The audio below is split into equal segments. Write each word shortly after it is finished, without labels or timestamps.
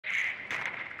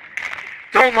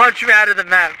Don't launch me out of the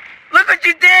map. Look what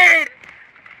you did!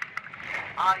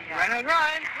 Oh, yeah. Run! But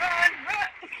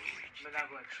I'm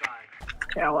gonna try.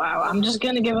 Yeah, wow. I'm just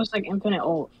gonna give us like infinite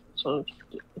ult. So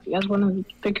if you guys want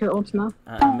to pick your ults now.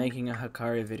 I'm making a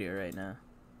Hakari video right now.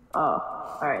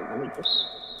 Oh, alright. Let me just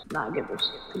not give us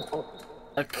ult.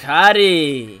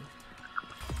 Hakari!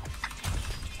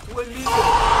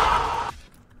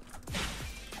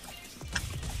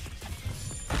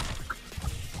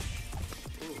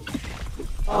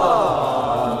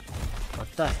 Oh. What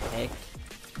the heck?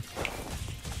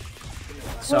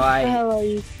 So what the hell are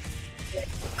you?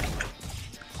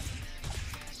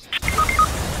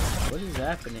 What is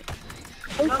happening?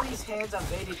 You know these hands are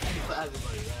baited for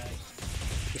everybody, right?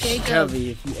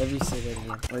 Chubby, if you ever say that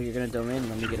again. Oh, you're gonna domain?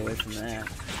 Let me get away from that.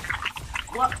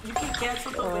 What? You can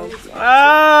cancel domain.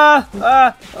 Yeah.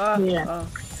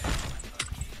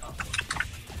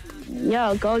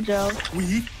 Yo, go Joe.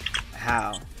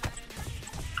 How?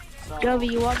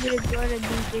 Jovi, you want me to join and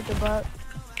beat Jacob up?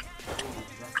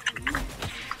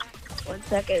 1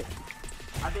 second.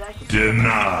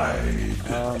 Denied.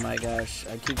 Oh my gosh,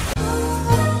 I keep.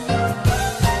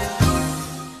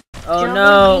 Oh Jovi,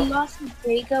 no! you lost to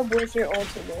Jacob with your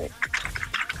ultimate.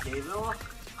 Gabriel,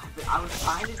 I was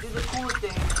trying to do the cool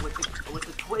thing with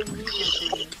the twin media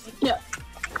thing. Yeah.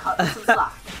 Cut some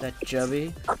slack. That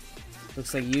Chubby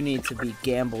looks like you need to be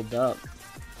gambled up.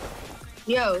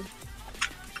 Yo.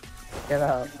 Get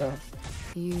out, bro.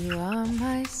 You are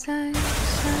my sunshine.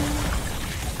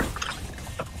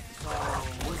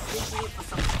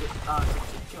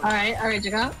 Alright,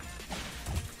 Jacob.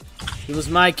 He was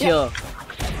my kill.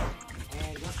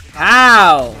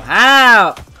 How?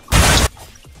 How?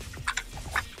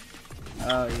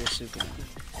 Oh, you're super.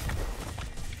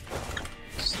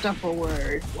 Stuff a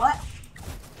word. What?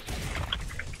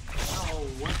 Oh,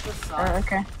 what the fuck?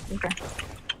 Okay.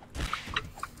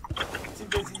 Too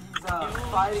busy, he's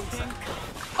fighting something.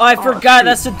 Oh, I forgot.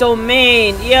 That's the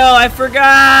domain. Yo, I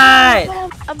forgot.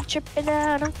 I'm tripping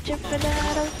out. I'm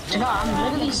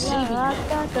literally saving you.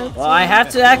 Well, I have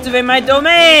to activate my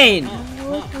domain.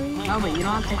 No, but you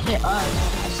don't have to hit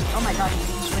us. Oh my god, you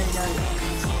just really got it.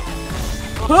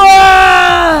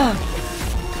 Ah!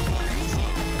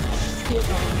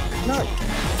 No,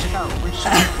 check out.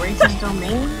 We're racing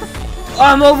domain.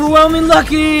 I'm overwhelming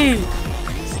lucky.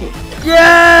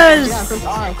 Yeah, Yes. click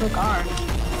R.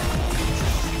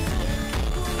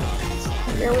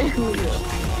 Get away from me. Of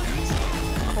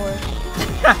course.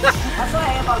 That's what I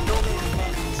hate about domain.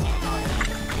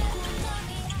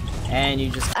 And you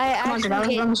just. I Come on,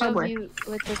 actually get on the subway. hit you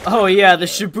with the. Oh yeah, the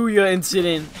Shibuya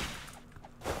incident.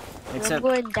 I'm Except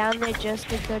going down there just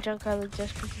to kill Giancarlo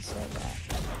just because he said that.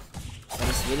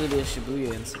 it's literally a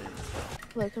Shibuya incident.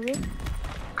 Look at me.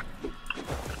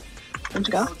 Let's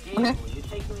go. Okay.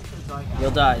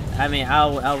 You'll die. I mean,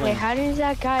 I'll Wait, win. how does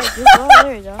that guy do? Oh,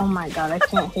 there you go. Oh my god, I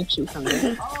can't hit you from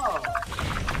there.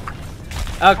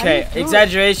 Okay,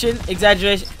 exaggeration.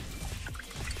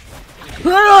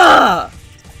 Ah!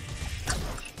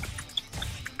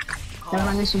 Never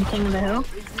mind, this is King of the Hill.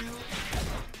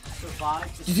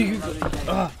 You think you could?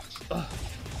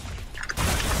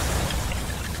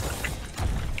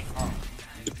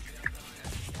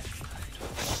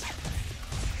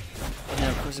 Yeah,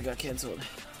 of course it got cancelled.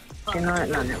 Okay, no.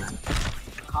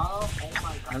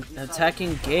 I'm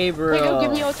attacking Gabriel. Jacob,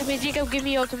 give me ultimate. Jacob, give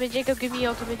me ultimate. Jacob, give me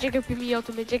ultimate. Jacob, give me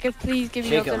ultimate. Jacob, please give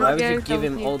me Jacob, ultimate. why would you Jacob, give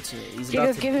him please. ultimate? He's Jacob,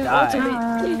 about to give him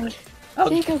die. ultimate. Oh,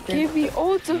 Jacob, give me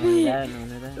ultimate.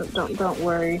 Don't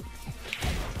worry.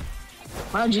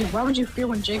 Why would you feel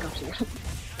when Jacob's here?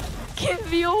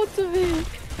 Give me ultimate.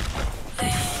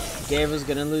 Gabriel's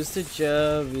gonna lose to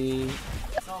Jovi.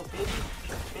 No,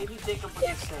 baby Jacob was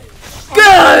insane. Get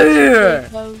out of here!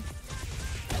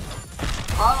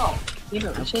 Carlo!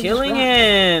 I'm killing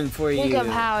him for you. Jacob,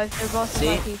 how? If they're both in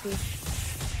my PP.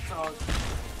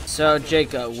 So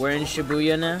Jacob, we're in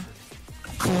Shibuya now.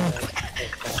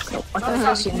 What the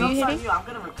hell is he I'm hitting?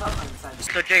 gonna recover inside.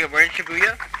 So Jacob, we're in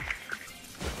Shibuya?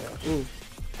 Ooh!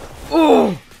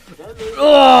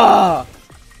 Oh!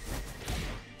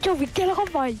 Joey, get on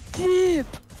my dip.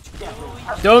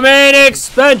 Domain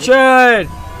expansion!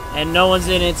 And no one's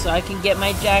in it, so I can get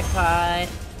my jackpot.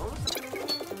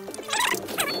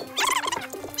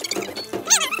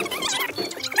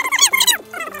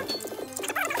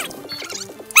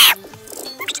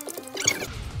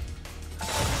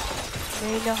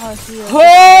 They know how to heal.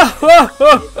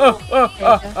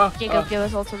 Jacob, give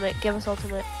us ultimate. Give us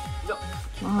ultimate.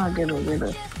 Oh, get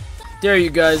it. There you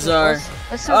guys are.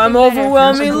 Let's I'm something better.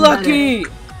 overwhelming lucky!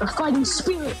 The fighting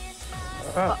spirit!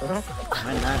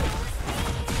 Why not?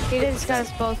 Jacob's got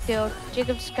us both killed.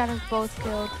 Jacob's got us both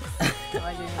killed.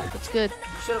 It's good. You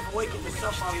should have awakened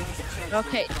yourself while you had the chance.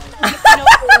 Okay. No,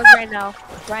 right now.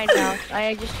 Right now.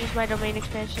 I just used my domain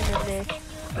expansion in there.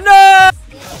 No!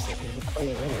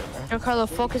 Giancarlo,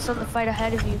 focus on the fight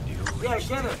ahead of you. Yeah,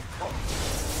 get it.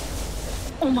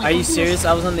 Oh my Are you goodness. serious?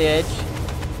 I was on the edge.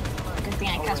 Good thing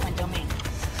I cast my domain.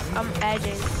 I'm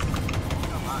edging.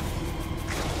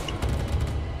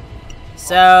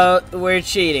 So, we're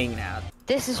cheating now.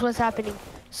 This is what's happening.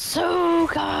 So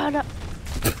God.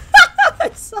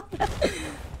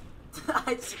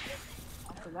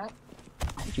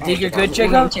 You think you're good,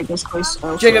 Jacob? Take this place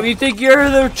also. Jacob, you think you're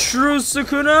the true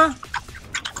Sukuna?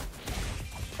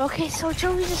 Okay, so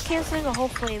Joey's just canceling a whole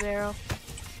flame arrow.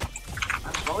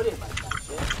 I voted like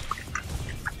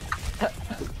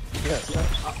that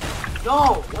shit.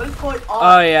 No, what is going on?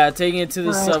 Oh yeah, taking it to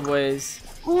the subways.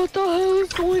 What the hell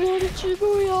is going on in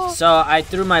Shibuya? So I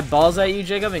threw my balls at you,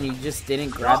 Jacob, and you just didn't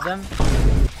grab them?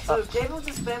 So if Jacob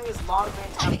just spamming his long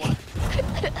range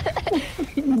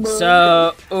M1.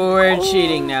 So we're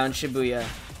cheating now in Shibuya.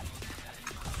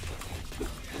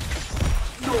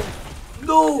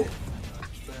 No!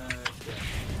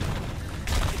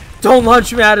 Don't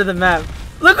launch me out of the map.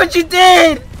 Look what you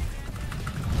did!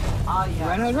 Ah, yeah.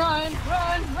 Run.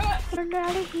 Run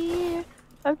out of here.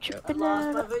 I'm tripping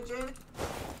Lost my out. vision.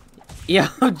 Yo,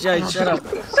 Judge, shut up.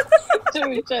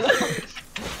 Dude, shut up.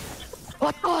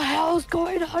 What the hell is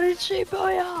going on in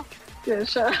Shibuya? Dude,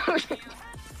 shut up.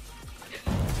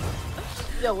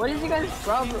 Yo, what is you guys'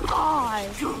 problem? God.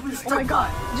 Oh my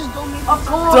god, just don't make Of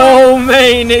course!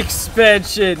 Domain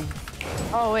expansion.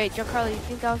 Oh wait, Giancarlo, you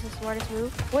think that was the smartest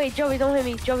move? Wait, Joey, don't hit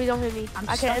me. Joey, don't hit me. I'm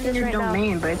I can stuck end in this your right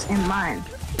domain, but it's in mine.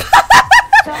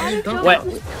 So how did Joey Wait.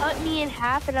 just cut me in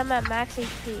half and I'm at max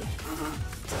HP?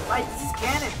 Wait, this is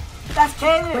canon! That's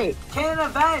canon! Wait. Canon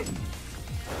event!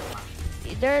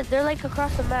 They're like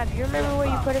across the map. You remember where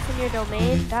you put it in your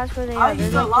domain? That's where they How are. you They're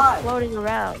still like alive? just floating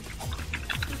around.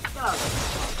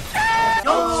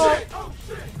 No!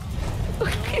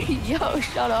 Yo,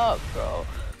 shut up, bro.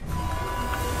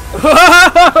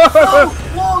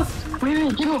 Close!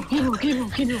 Wait, get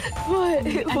him. What? I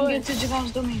can get to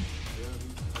Jackal's domain.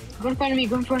 Go in front of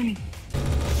me.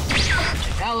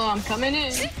 Hello, I'm coming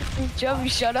in. Joey,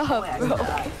 shut up, bro.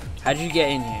 How'd you get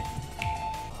in here?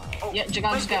 Yeah,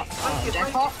 Jackal just got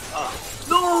jackpot.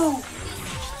 No!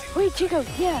 Wait, Jacob,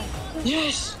 yeah.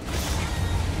 Yes!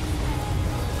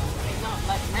 No,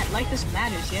 like this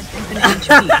matters. He has infinite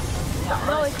HP.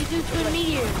 No, if you do twin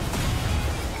meteors,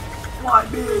 Why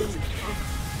me?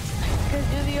 because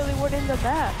you're the only one in the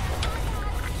map.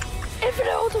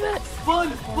 Infinite ultimate!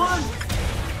 Run!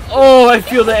 Oh, I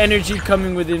feel the energy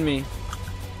coming within me.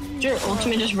 Did your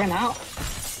ultimate just run out?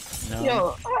 No.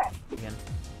 Yo. Again.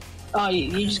 Oh,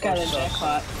 you just got a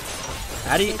jackpot.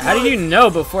 How do you know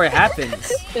before it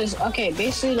happens? Cause, okay,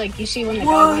 basically, like, you see when the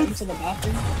guy went into the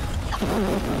bathroom?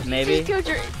 Maybe. Just killed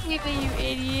your teammate, you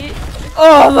idiot.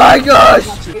 Oh my gosh!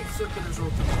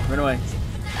 Run away.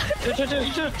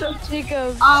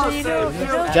 Jacob, I'll so you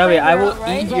know, Joey, I will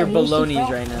right? eat your balonies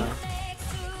right now.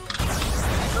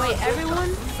 Wait,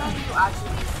 everyone?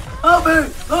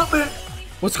 Help me!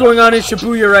 What's going on in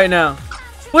Shibuya right now?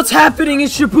 What's happening in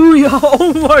Shibuya?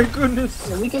 Oh my goodness.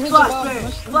 Yeah, we can hit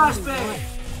Flashbang!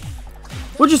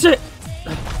 What'd you say?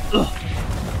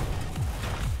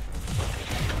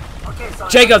 Okay, so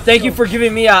Jacob, thank you for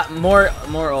giving me more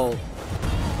ult.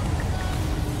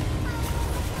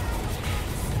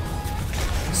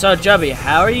 So, Jubby,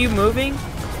 how are you moving?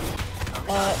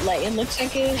 Like, it looks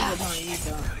like it is, but no, you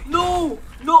don't.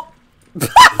 No!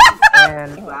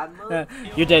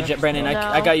 You're dead, Brandon. No.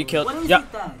 I got you killed. What is Yep.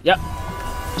 it then? Yep.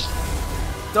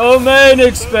 Domain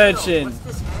expansion.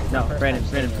 No,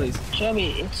 Brandon, please.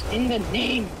 Chubby, it's in the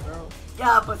name, bro.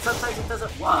 Yeah, but sometimes it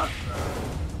doesn't work.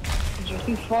 Cause you're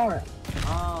too far.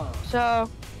 Oh. So,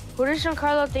 who does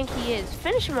Giancarlo think he is?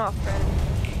 Finish him off, friend.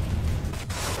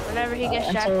 Whenever he gets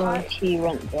Until jackpot. he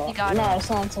runs, bro. He got No, it. it's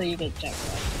not until you get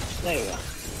jackpot. There you go.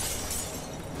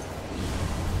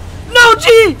 No,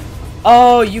 G!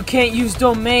 Oh, you can't use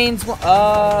domains. Oh,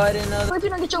 I didn't know Why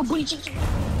did I get your booty cheek?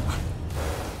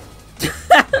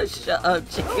 that. Shut up,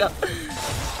 Chico.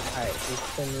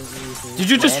 Did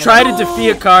you just try to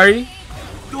defeat Hakari?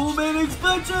 Domain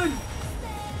expansion!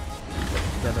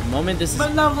 Yeah, the moment this is...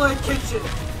 Malevolent kitchen!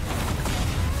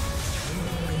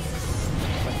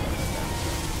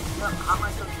 How am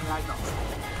I supposed to react on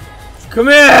that? Come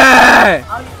here!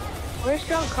 Where's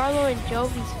Giancarlo and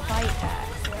Jovi's fight at?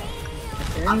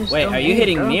 Wait, are you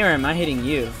hitting me or am I hitting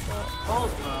you?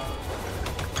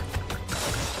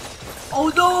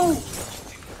 Oh no!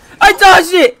 I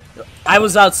dodged it! I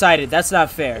was outside it. That's not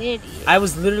fair. Idiot. I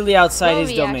was literally outside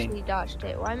his Jovi domain. actually dodged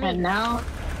it. Why me? And now,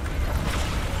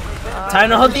 Time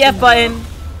to hold the F button.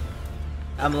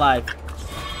 I'm live.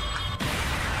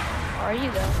 Are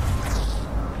you though?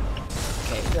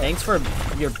 Okay, thanks for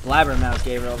your blabbermouth,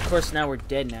 Gabriel. Of course, now we're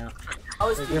dead now.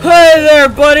 Oh, Hey there,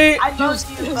 buddy! I know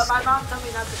you, but my mom told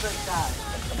me not to press that.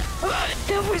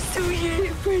 That was 2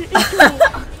 years ago.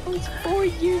 That was 4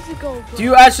 years ago, bro. Do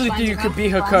you actually think you could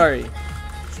beat Hakari?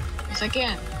 Yes, I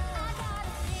can.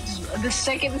 The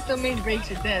second the main breaks,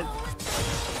 you're dead.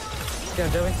 Go,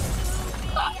 Joey.